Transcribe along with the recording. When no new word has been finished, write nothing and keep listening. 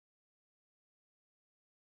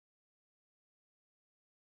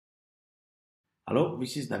Hello,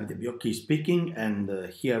 this is Davide Biocchi speaking, and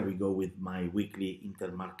here we go with my weekly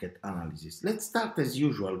intermarket analysis. Let's start as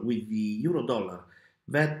usual with the euro dollar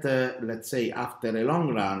that, let's say, after a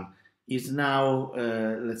long run is now,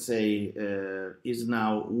 is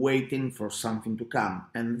now waiting for something to come.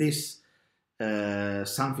 And this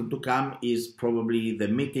something to come is probably the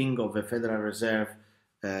meeting of the Federal Reserve,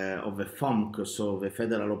 of the FOMC, so the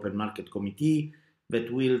Federal Open Market Committee,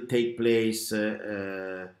 that will take place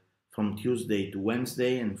from Tuesday to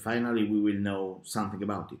Wednesday, and finally we will know something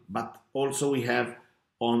about it. But also we have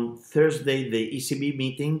on Thursday the ECB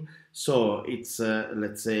meeting, so it's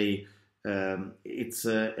it's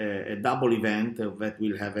a double event that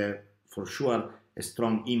will have for sure a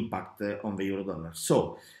strong impact on the euro dollar.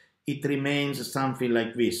 So it remains something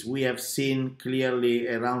like this. We have seen clearly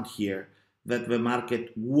around here that the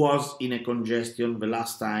market was in a congestion the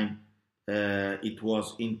last time it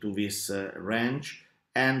was into this range,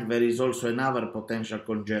 and there is also another potential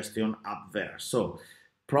congestion up there. So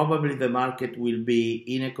probably the market will be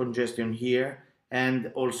in a congestion here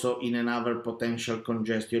and also in another potential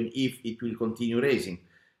congestion if it will continue raising.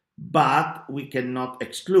 But we cannot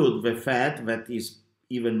exclude the fact that is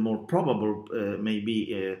even more probable,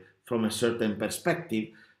 maybe from a certain perspective,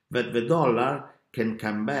 that the dollar can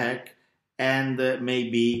come back and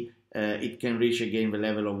maybe it can reach again the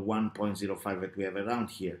level of 1.05 that we have around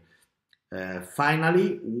here.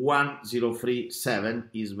 Finally,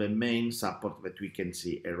 1037 is the main support that we can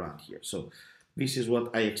see around here. So this is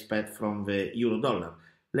what I expect from the euro dollar.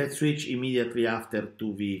 Let's switch immediately after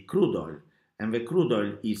to the crude oil. And the crude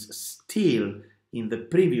oil is still in the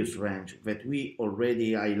previous range that we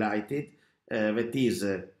already highlighted, that is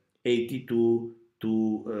 82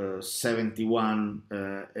 to 71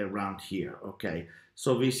 around here. Okay,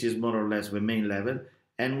 so this is more or less the main level.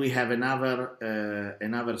 And we have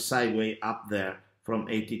another sideway up there from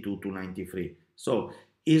 82 to 93. So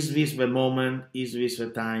is this the moment, is this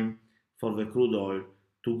the time for the crude oil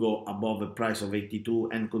to go above the price of 82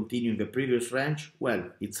 and continue in the previous range?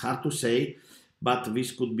 Well, it's hard to say, but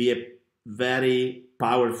this could be a very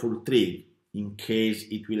powerful trigger in case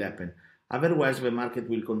it will happen. Otherwise, the market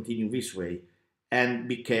will continue this way. And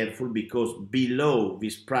be careful, because below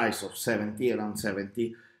this price of 70, around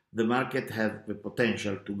 70, the market has the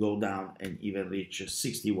potential to go down and even reach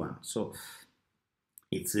 61. So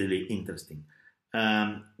it's really interesting.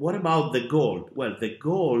 What about the gold? Well, the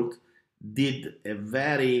gold did a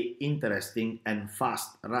very interesting and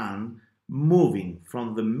fast run, moving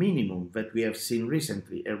from the minimum that we have seen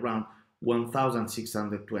recently around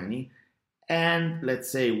 1,620, and let's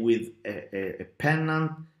say with a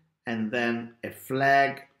pennant and then a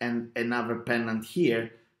flag and another pennant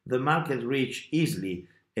here, the market reached easily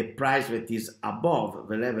a price that is above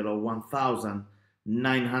the level of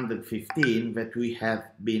 1,915 that we have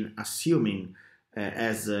been assuming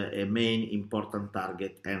as a main important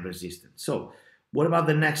target and resistance. So what about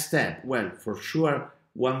the next step? Well, for sure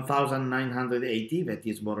 1,980, that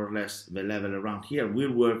is more or less the level around here,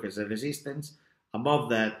 will work as a resistance. Above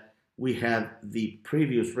that we have the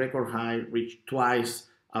previous record high reached twice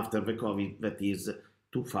after the COVID, that is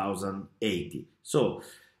 2,080. So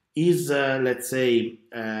is let's say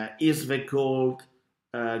is the gold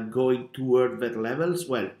going toward that levels?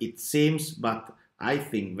 Well, it seems, but I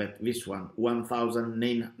think that this one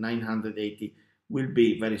 1,980 will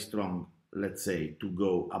be very strong, let's say, to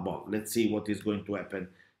go above. Let's see what is going to happen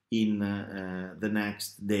in the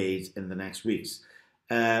next days and the next weeks.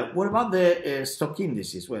 What about the stock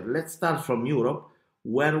indices? Well, let's start from Europe,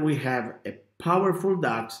 where we have a powerful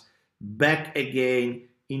DAX back again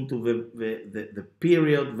into the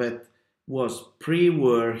period that was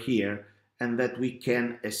pre-war here, and that we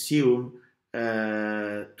can assume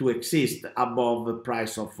to exist above the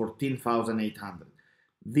price of 14,800.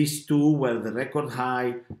 These two were the record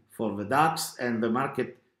high for the DAX, and the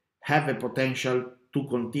market have a potential to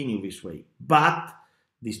continue this way. But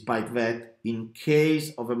despite that, in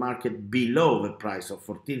case of a market below the price of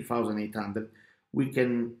 14,800, we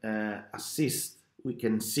can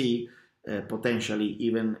see potentially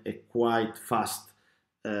even a quite fast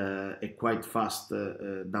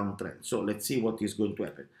downtrend. So let's see what is going to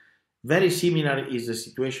happen. Very similar is the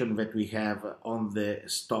situation that we have on the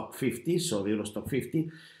stock 50, so the Euro stock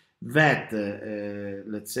 50, that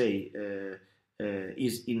let's say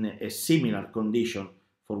is in a similar condition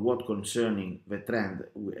for what concerning the trend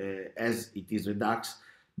as it is the DAX,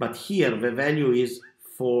 but here the value is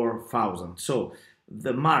 4,000. So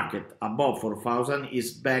the market above 4,000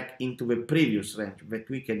 is back into the previous range that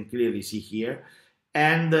we can clearly see here,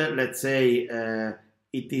 and let's say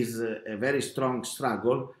it is a very strong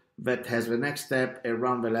struggle that has the next step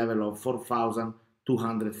around the level of 4,200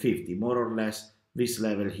 250, more or less this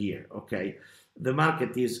level here, okay? The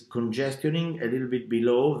market is congestioning a little bit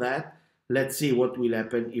below that. Let's see what will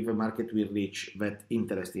happen if the market will reach that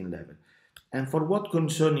interesting level. And for what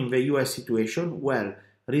concerning the US situation, well,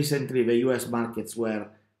 recently the US markets were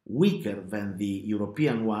weaker than the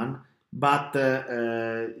European one, but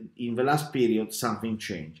in the last period something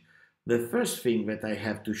changed. The first thing that I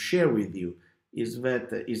have to share with you is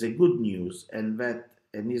that is a good news, and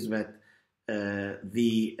is that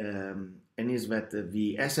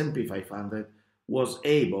the S&P 500 was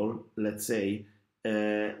able, let's say,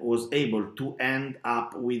 was able to end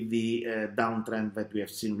up with the downtrend that we have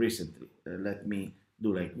seen recently. Let me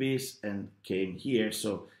do like this and came here,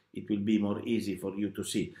 so it will be more easy for you to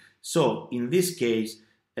see. So in this case,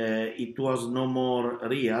 it was no more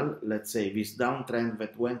real, let's say, this downtrend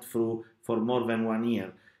that went through for more than 1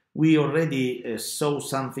 year. We already saw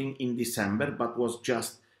something in December, but was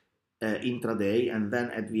just intraday, and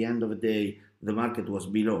then at the end of the day, the market was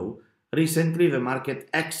below. Recently, the market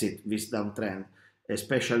exit this downtrend,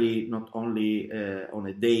 especially not only on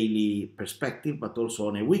a daily perspective, but also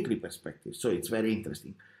on a weekly perspective. So it's very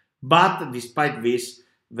interesting. But despite this,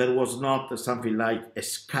 there was not something like a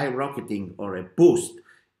skyrocketing or a boost.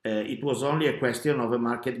 It was only a question of a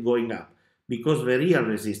market going up, because the real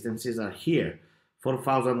resistances are here,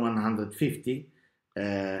 4,150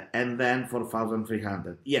 and then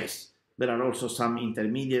 4,300. Yes, there are also some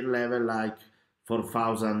intermediate level like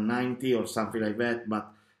 4,090 or something like that,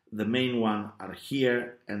 but the main one are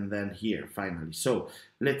here and then here finally. So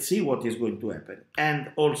let's see what is going to happen.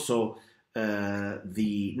 And also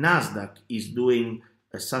the Nasdaq is doing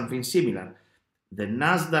something similar. The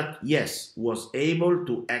Nasdaq, yes, was able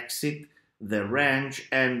to exit the range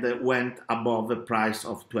and went above the price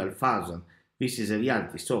of 12,000. This is a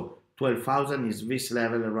reality. So 12,000 is this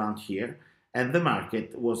level around here, and the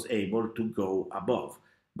market was able to go above.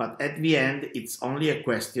 But at the end, it's only a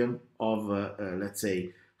question of, let's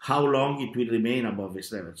say, how long it will remain above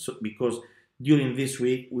this level. So, because during this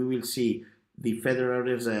week, we will see the Federal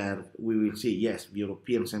Reserve, we will see, yes, the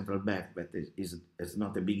European Central Bank, but is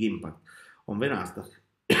not a big impact on the Nasdaq.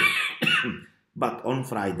 But on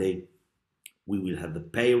Friday, we will have the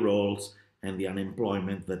payrolls and the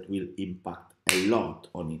unemployment that will impact a lot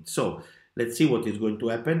on it. So let's see what is going to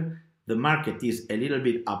happen. The market is a little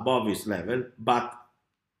bit above this level, but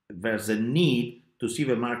there's a need to see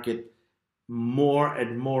the market more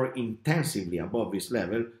and more intensively above this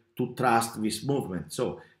level to trust this movement.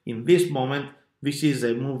 So in this moment, this is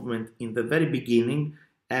a movement in the very beginning,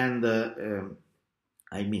 and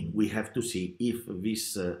I mean, we have to see if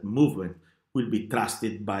this movement will be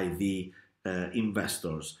trusted by the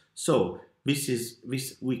investors. So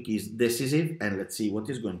this week is decisive, and let's see what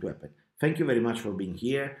is going to happen. Thank you very much for being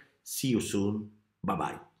here. See you soon.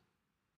 Bye-bye.